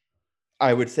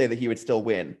 I would say that he would still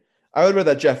win. I would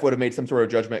rather that Jeff would have made some sort of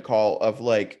judgment call of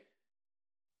like,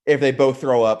 if they both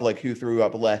throw up, like who threw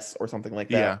up less or something like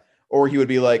that. Yeah. Or he would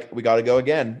be like, we got to go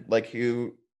again. Like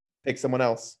who pick someone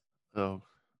else. Oh,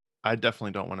 I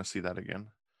definitely don't want to see that again.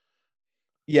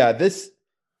 Yeah.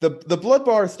 The Blood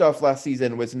Bar stuff last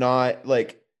season was not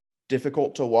like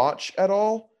difficult to watch at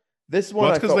all. This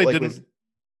one, I felt like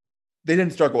they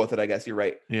didn't struggle with it. I guess you're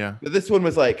right. Yeah. But this one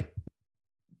was like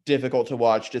difficult to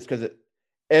watch just because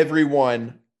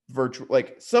everyone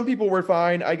like some people were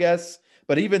fine, I guess,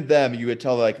 but even them, you would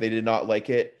tell like they did not like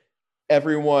it.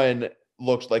 Everyone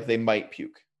looked like they might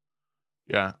puke.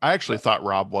 Yeah, I actually thought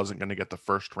Rob wasn't going to get the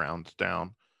first round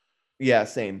down. Yeah,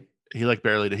 same. He like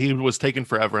barely did. He was taking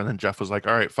forever, and then Jeff was like,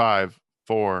 all right, 5,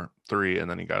 4, 3,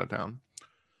 and then he got it down.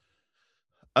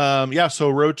 Yeah,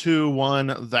 so Rotu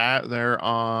won that. They're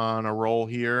on a roll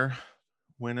here,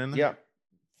 winning. Yeah.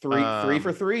 3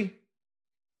 for 3.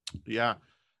 Yeah.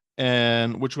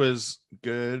 And which was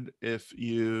good if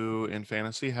you in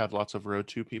fantasy had lots of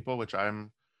Rotu people, which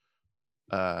I'm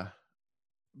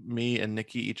me and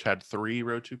Nikki each had 3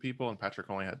 Rotu people, and Patrick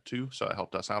only had 2, so it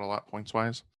helped us out a lot points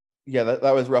wise. Yeah,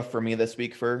 that was rough for me this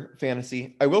week for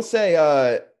fantasy. I will say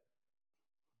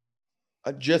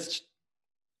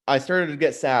I started to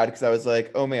get sad because I was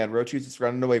like, oh man, Rotu's just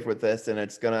running away with this, and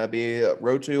it's gonna be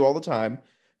Rotu all the time.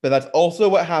 But that's also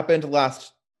what happened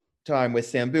last time with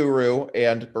Samburu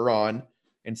and Baran.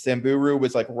 and Samburu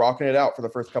was like rocking it out for the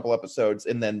first couple episodes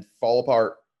and then fall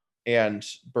apart, and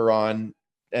Baran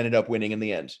ended up winning in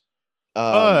the end.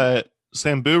 But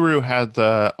Samburu had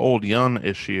the old Yun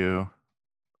issue,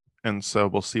 and so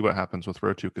we'll see what happens with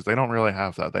Rotu, because they don't really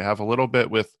have that. They have a little bit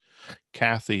with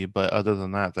Kathy, but other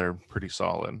than that, they're pretty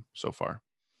solid so far.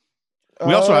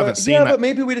 We also haven't seen yeah, but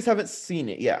maybe we just haven't seen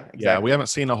it. Yeah, exactly. Yeah, we haven't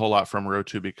seen a whole lot from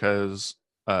Rotu because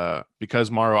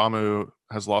Maru Amu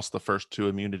has lost the first 2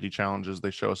 immunity challenges.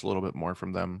 They show us a little bit more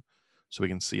from them, so we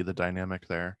can see the dynamic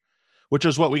there, which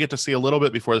is what we get to see a little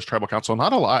bit before this tribal council.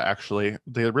 Not a lot, actually.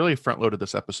 They really front loaded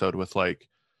this episode with like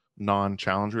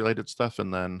non-challenge related stuff,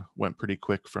 and then went pretty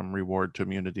quick from reward to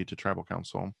immunity to tribal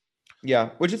council. Yeah,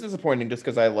 which is disappointing just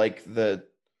because I like the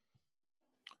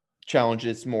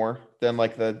challenges more than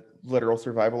like the literal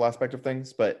survival aspect of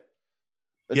things, but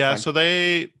yeah, fine. So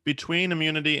they, between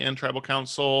immunity and tribal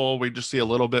council, we just see a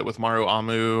little bit with Maru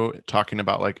Amu talking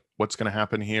about like what's going to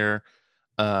happen here.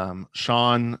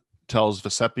 Sean tells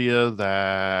Vecepia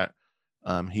that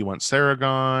he wants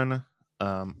Saragon.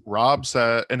 Rob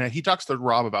said, and he talks to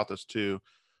Rob about this too.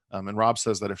 And Rob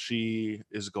says that if she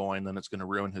is going, then it's going to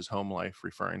ruin his home life,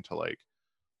 referring to like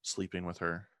sleeping with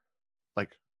her,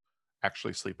 like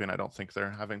actually sleeping. I don't think they're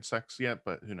having sex yet,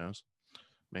 but who knows?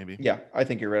 Maybe. Yeah, I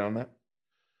think you're right on that.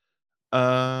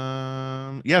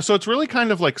 Yeah, so it's really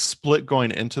kind of like split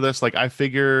going into this. Like I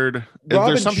figured Rob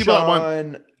there's some people Sean that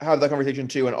want have that conversation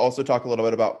too, and also talk a little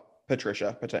bit about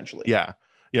Patricia potentially. Yeah.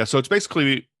 So it's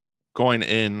basically going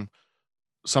in.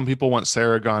 Some people want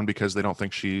Sarah gone because they don't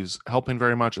think she's helping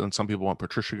very much, and then some people want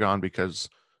Patricia gone because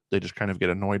they just kind of get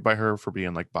annoyed by her for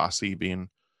being like bossy, being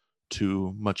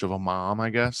too much of a mom,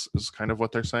 I guess, is kind of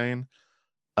what they're saying.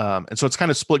 And so it's kind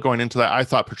of split going into that. I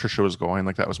thought Patricia was going,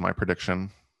 like that was my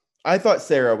prediction. I thought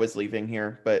Sarah was leaving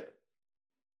here, but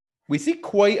we see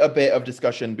quite a bit of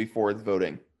discussion before the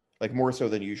voting, like more so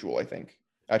than usual, I think.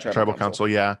 At Tribal Council,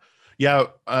 yeah.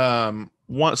 Some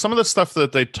of the stuff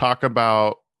that they talk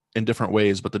about in different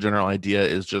ways, but the general idea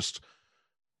is just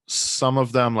some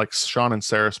of them, like Sean and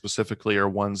Sarah specifically, are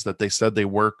ones that they said they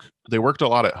worked a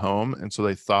lot at home, and so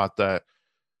they thought that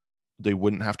they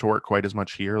wouldn't have to work quite as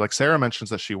much here. Like Sarah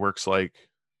mentions that she works like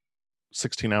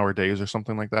 16-hour days or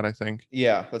something like that, I think.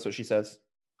 Yeah, that's what she says.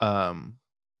 And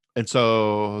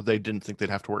so they didn't think they'd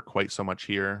have to work quite so much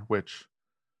here, which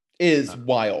is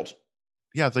wild.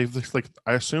 Yeah, they've like,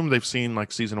 I assume they've seen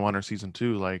like season 1 or season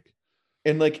 2, like,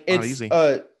 and like it's easy.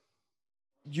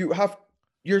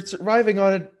 You're surviving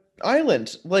on an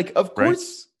island, like of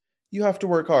course you have to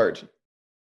work hard.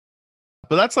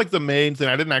 But that's like the main thing.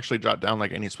 I didn't actually jot down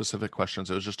like any specific questions.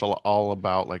 It was just all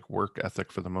about like work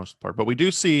ethic for the most part. But we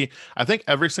do see, I think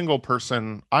every single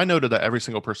person, I noted that every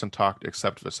single person talked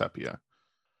except Vecepia.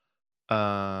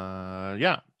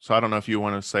 Yeah. So I don't know if you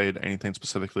want to say anything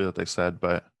specifically that they said,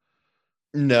 but.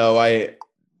 No, I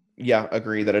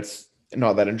agree that it's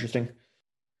not that interesting.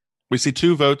 We see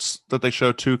 2 votes that they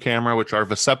show to camera, which are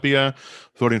Vecepia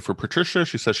voting for Patricia.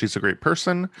 She says she's a great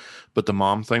person, but the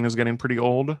mom thing is getting pretty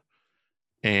old.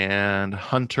 And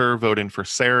Hunter voting for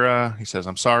Sarah. He says,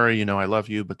 I'm sorry, I love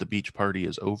you, but the beach party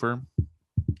is over.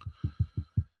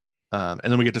 And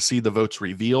then we get to see the votes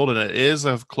revealed, and it is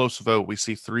a close vote. We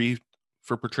see 3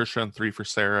 for Patricia and 3 for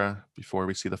Sarah before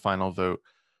we see the final vote,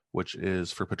 which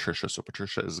is for Patricia. So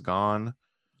Patricia is gone.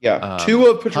 Yeah, 2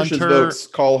 of Patricia's votes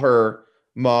call her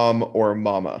mom or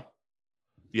mama.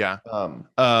 Yeah.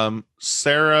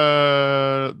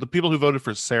 Sarah, the people who voted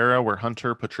for Sarah were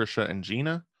Hunter, Patricia, and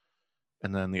Gina.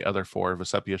 And then the other 4,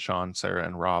 Vecepia, Sean, Sarah,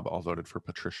 and Rob, all voted for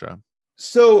Patricia.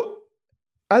 So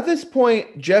at this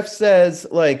point, Jeff says,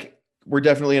 like, we're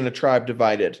definitely in a tribe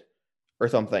divided or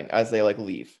something as they, like,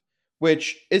 leave.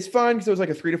 Which is fine because it was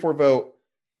like a 3-4 vote.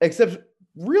 Except,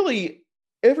 really,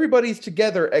 everybody's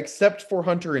together except for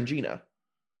Hunter and Gina.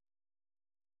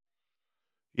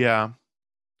 Yeah,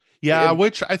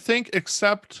 which I think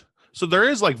except... So there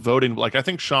is, like, voting. Like, I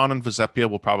think Sean and Vecepia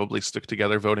will probably stick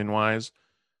together voting-wise.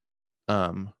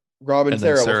 Rob and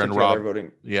Sarah and Rob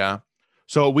voting. Yeah.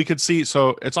 So we could see,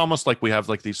 so it's almost like we have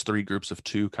like these 3 groups of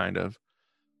 2 kind of.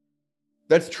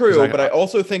 That's true, but I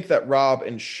also think that Rob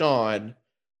and Sean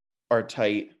are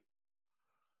tight.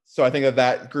 So I think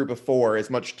that group of 4 is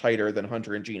much tighter than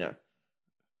Hunter and Gina.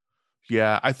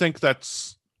 Yeah, I think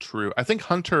that's true. I think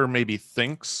Hunter maybe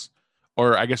thinks,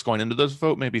 or I guess going into this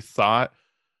vote, maybe thought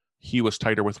he was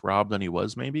tighter with Rob than he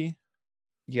was, maybe.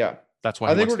 Yeah. That's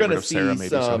why I think we're going to see Sarah, maybe,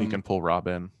 so he can pull Rob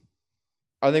in.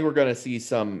 I think we're going to see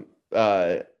some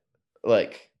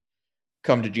like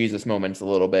come to Jesus moments a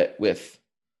little bit with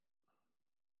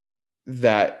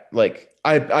that. Like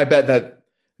I bet that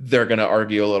they're going to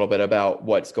argue a little bit about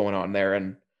what's going on there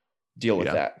and deal with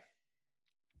that.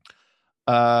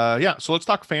 Yeah, so let's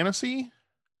talk fantasy.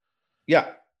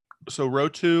 Yeah. So row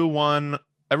 2 won,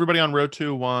 everybody on row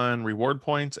 2 won reward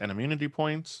points and immunity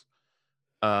points.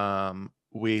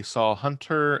 We saw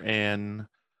Hunter and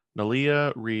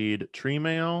Nalia read Tree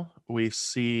Mail. We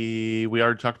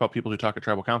already talked about people who talk at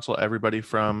Tribal Council, everybody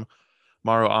from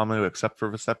Maru Amu except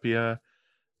for Vesepia.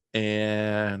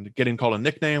 And getting called a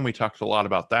nickname, we talked a lot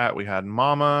about that. We had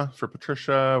Mama for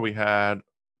Patricia. We had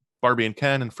Barbie and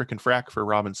Ken and Frickin' Frack for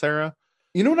Rob and Sarah.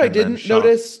 You know what I didn't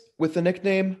notice with the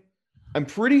nickname? I'm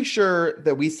pretty sure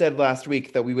that we said last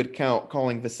week that we would count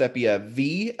calling Vesepia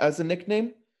V as a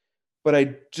nickname, but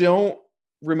I don't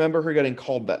remember her getting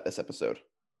called that this episode.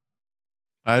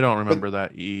 I don't remember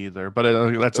that either,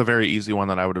 but that's a very easy one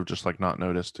that I would have just like not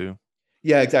noticed too.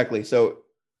 Yeah, exactly. So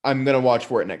I'm going to watch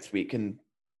for it next week and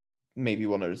maybe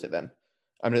we'll notice it then.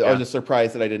 I was just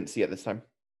surprised that I didn't see it this time.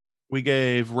 We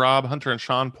gave Rob, Hunter, and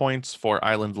Sean points for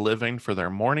Island Living for their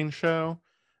morning show.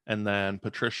 And then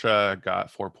Patricia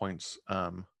got 4 points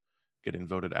getting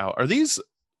voted out. Are these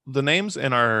the names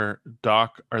in our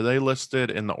doc? Are they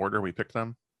listed in the order we picked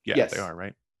them? Yeah, yes. They are,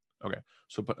 right? Okay.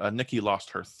 So Nikki lost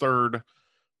her third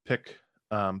pick.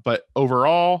 But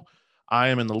overall, I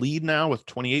am in the lead now with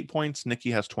 28 points.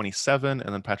 Nikki has 27,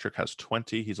 and then Patrick has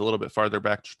 20. He's a little bit farther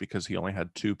back just because he only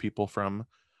had 2 people from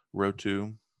row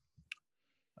 2.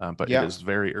 But it is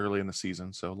very early in the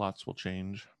season, so lots will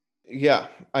change. Yeah,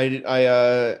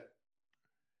 it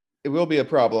will be a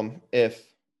problem if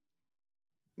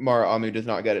Maru Amu does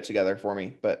not get it together for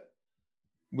me, but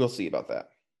we'll see about that.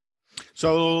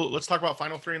 So let's talk about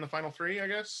final 3 and the final 3, I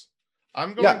guess.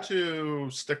 I'm going to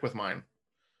stick with mine.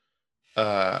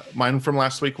 Mine from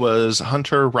last week was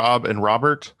Hunter, Rob, and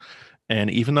Robert. And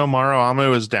even though Maru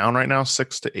Amu is down right now,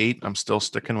 6-8, I'm still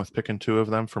sticking with picking 2 of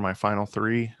them for my final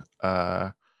 3.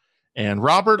 And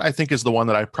Robert, I think, is the one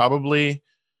that I probably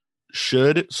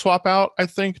should swap out, I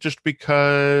think, just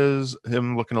because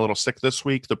him looking a little sick this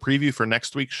week. The preview for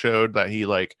next week showed that he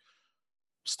like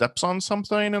steps on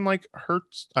something and like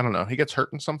hurts. I don't know. He gets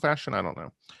hurt in some fashion. I don't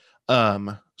know.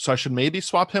 So I should maybe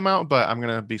swap him out, but I'm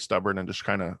going to be stubborn and just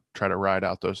kind of try to ride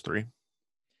out those 3.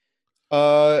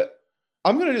 I'm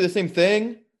going to do the same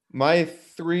thing. My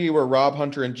 3 were Rob,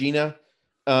 Hunter, and Gina.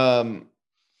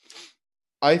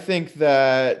 I think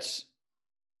that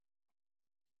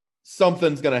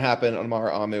something's going to happen on Maru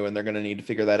Amu, and they're going to need to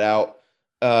figure that out.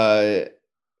 But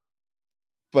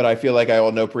I feel like I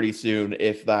will know pretty soon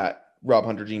if that Rob,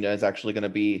 Hunter, Gina is actually going to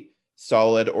be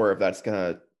solid or if that's going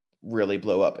to really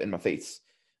blow up in my face.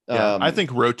 Yeah, I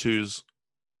think row 2's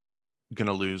going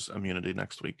to lose immunity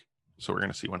next week. So we're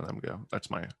going to see one of them go. That's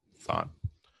my thought.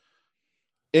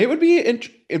 It would be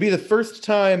it'd be the first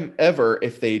time ever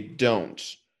if they don't.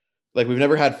 Like, we've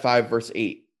never had 5 versus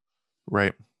 8.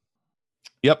 Right.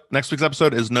 Yep. Next week's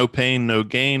episode is No Pain, No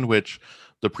Gain, which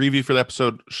the preview for the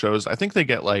episode shows. I think they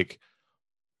get like,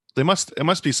 it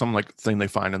must be some like thing they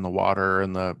find in the water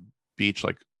and the beach,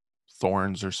 like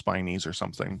thorns or spinies or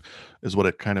something is what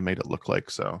it kind of made it look like.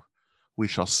 So we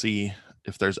shall see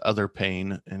if there's other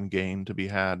pain and gain to be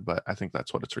had, but I think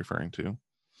that's what it's referring to.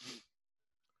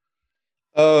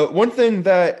 One thing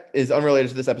that is unrelated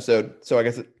to this episode, so I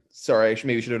guess sorry,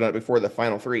 maybe should have done it before the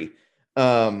final 3.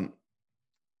 I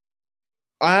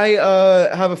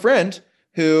have a friend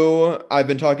who I've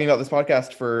been talking about this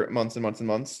podcast for months and months and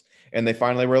months, and they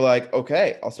finally were like,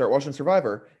 okay, I'll start watching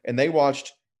Survivor. And they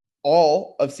watched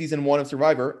all of season 1 of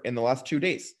Survivor in the last 2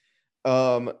 days.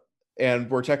 And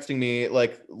were texting me,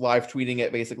 like live tweeting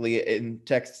it basically in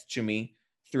text to me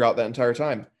throughout that entire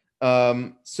time.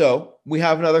 So we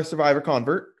have another Survivor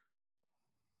convert.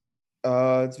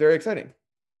 It's very exciting.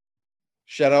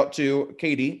 Shout out to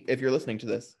Katie if you're listening to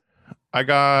this. I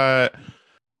got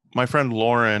my friend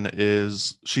Lauren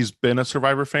she's been a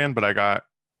Survivor fan, but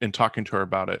in talking to her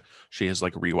about it, she has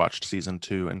like rewatched season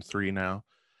 2 and 3 now.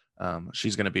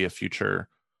 She's going to be a future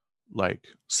like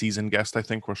season guest, I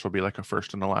think, where she'll be like a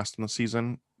first and a last in the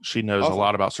season. She knows a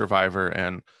lot about Survivor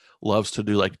and loves to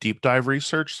do like deep dive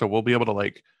research. So we'll be able to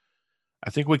like, I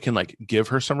think we can like give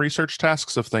her some research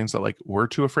tasks of things that like we're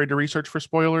too afraid to research for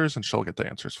spoilers, and she'll get the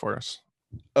answers for us.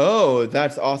 Oh,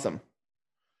 that's awesome.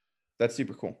 That's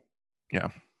super cool. Yeah.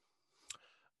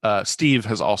 Steve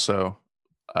has also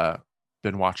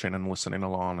been watching and listening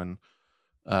along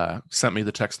and sent me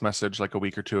the text message like a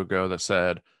week or 2 ago that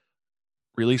said,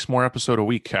 release more episode a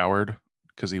week, coward,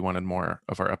 because he wanted more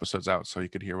of our episodes out so he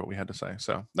could hear what we had to say.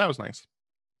 So that was nice.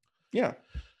 Yeah.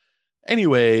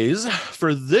 Anyways,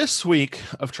 for this week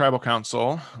of Tribal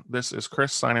Council, this is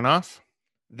Chris signing off.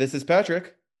 This is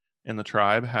Patrick. And the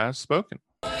tribe has spoken.